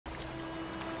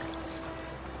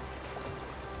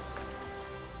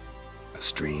A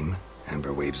stream,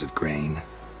 amber waves of grain.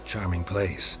 Charming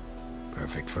place.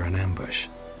 Perfect for an ambush.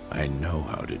 I know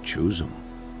how to choose them.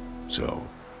 So,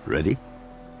 ready?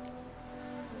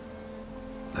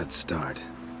 Let's start.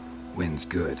 Wind's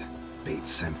good. Bait's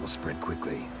scent will spread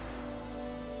quickly.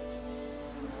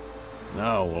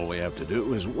 Now all we have to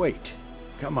do is wait.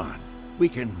 Come on. We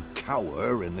can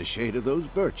cower in the shade of those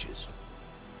birches.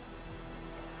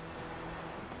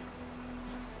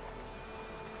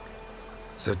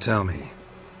 So tell me,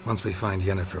 once we find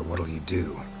Yennefer, what'll you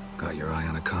do? Got your eye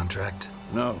on a contract?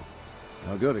 No.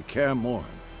 I'll go to Kaer Morhen.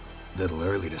 Little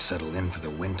early to settle in for the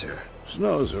winter.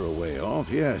 Snows are a way off,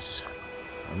 yes.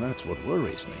 And that's what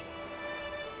worries me.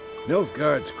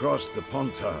 Nilfgaard's crossed the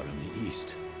Pontar in the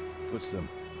east. Puts them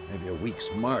maybe a week's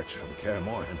march from Kaer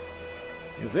Morhen.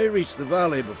 If they reach the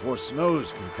valley before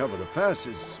snows can cover the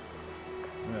passes,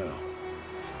 well,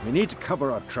 we need to cover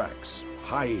our tracks,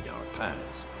 hide our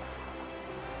paths.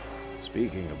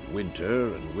 Speaking of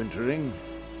winter and wintering,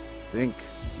 think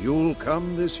you'll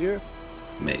come this year?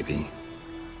 Maybe.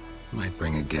 Might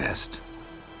bring a guest.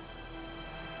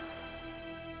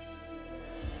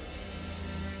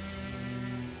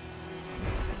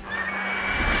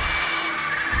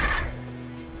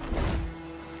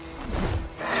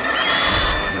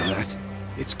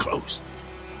 It's close.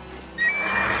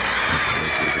 Let's go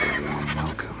give it a warm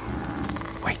welcome.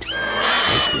 Wait.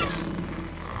 Take this.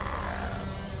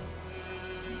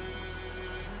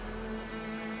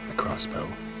 A crossbow.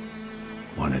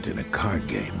 Won it in a card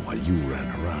game while you ran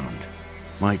around.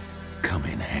 Might come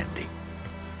in handy.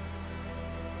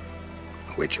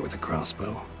 A witcher with a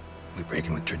crossbow? We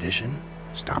breaking with tradition?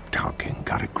 Stop talking.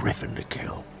 Got a Griffin to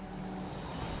kill.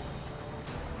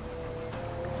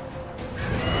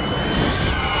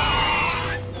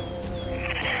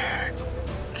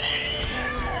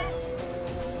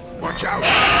 Watch out!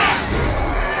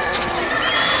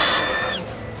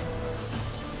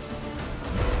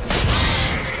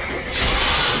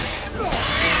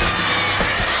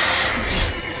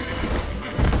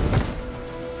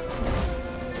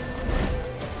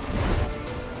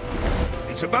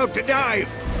 It's about to dive!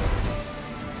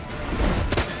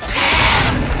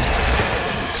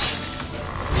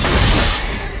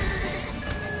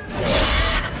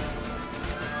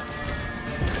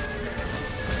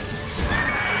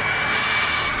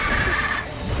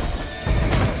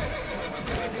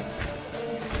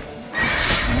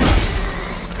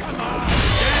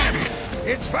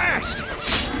 It's fast!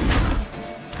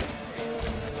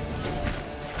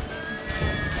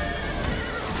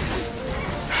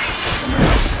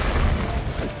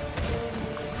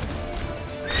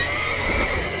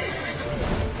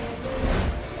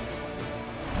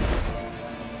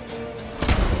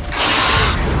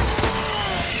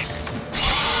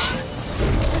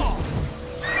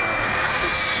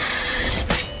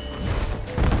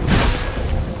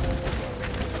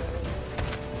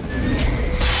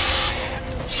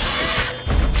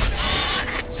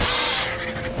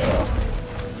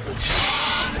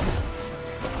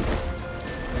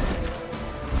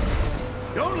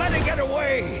 Don't let it get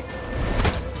away!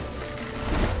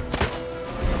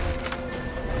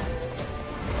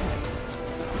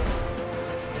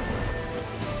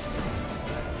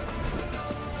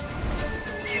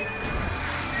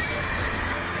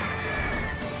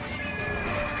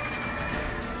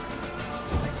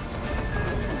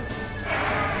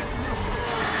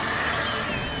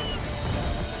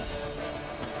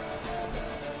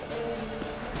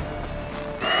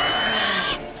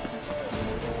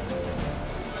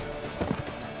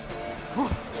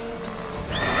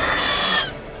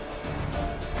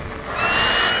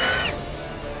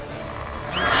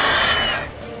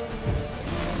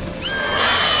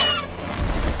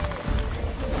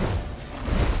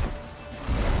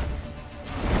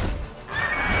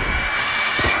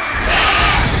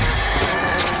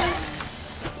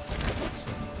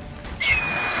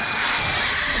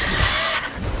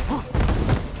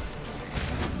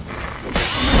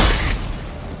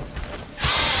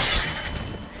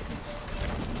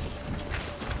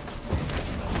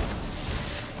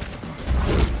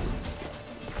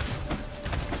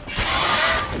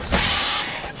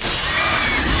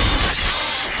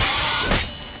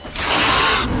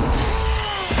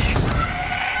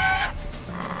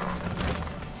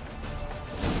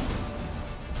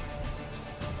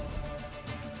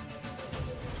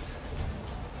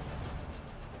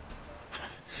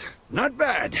 Not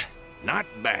bad. Not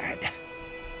bad.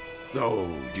 Though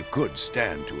you could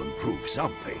stand to improve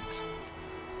some things.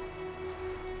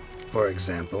 For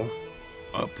example?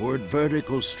 Upward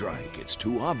vertical strike. It's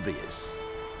too obvious.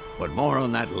 But more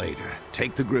on that later.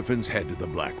 Take the Griffin's head to the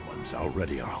Black Ones. I'll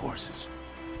ready our horses.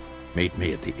 Meet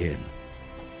me at the inn.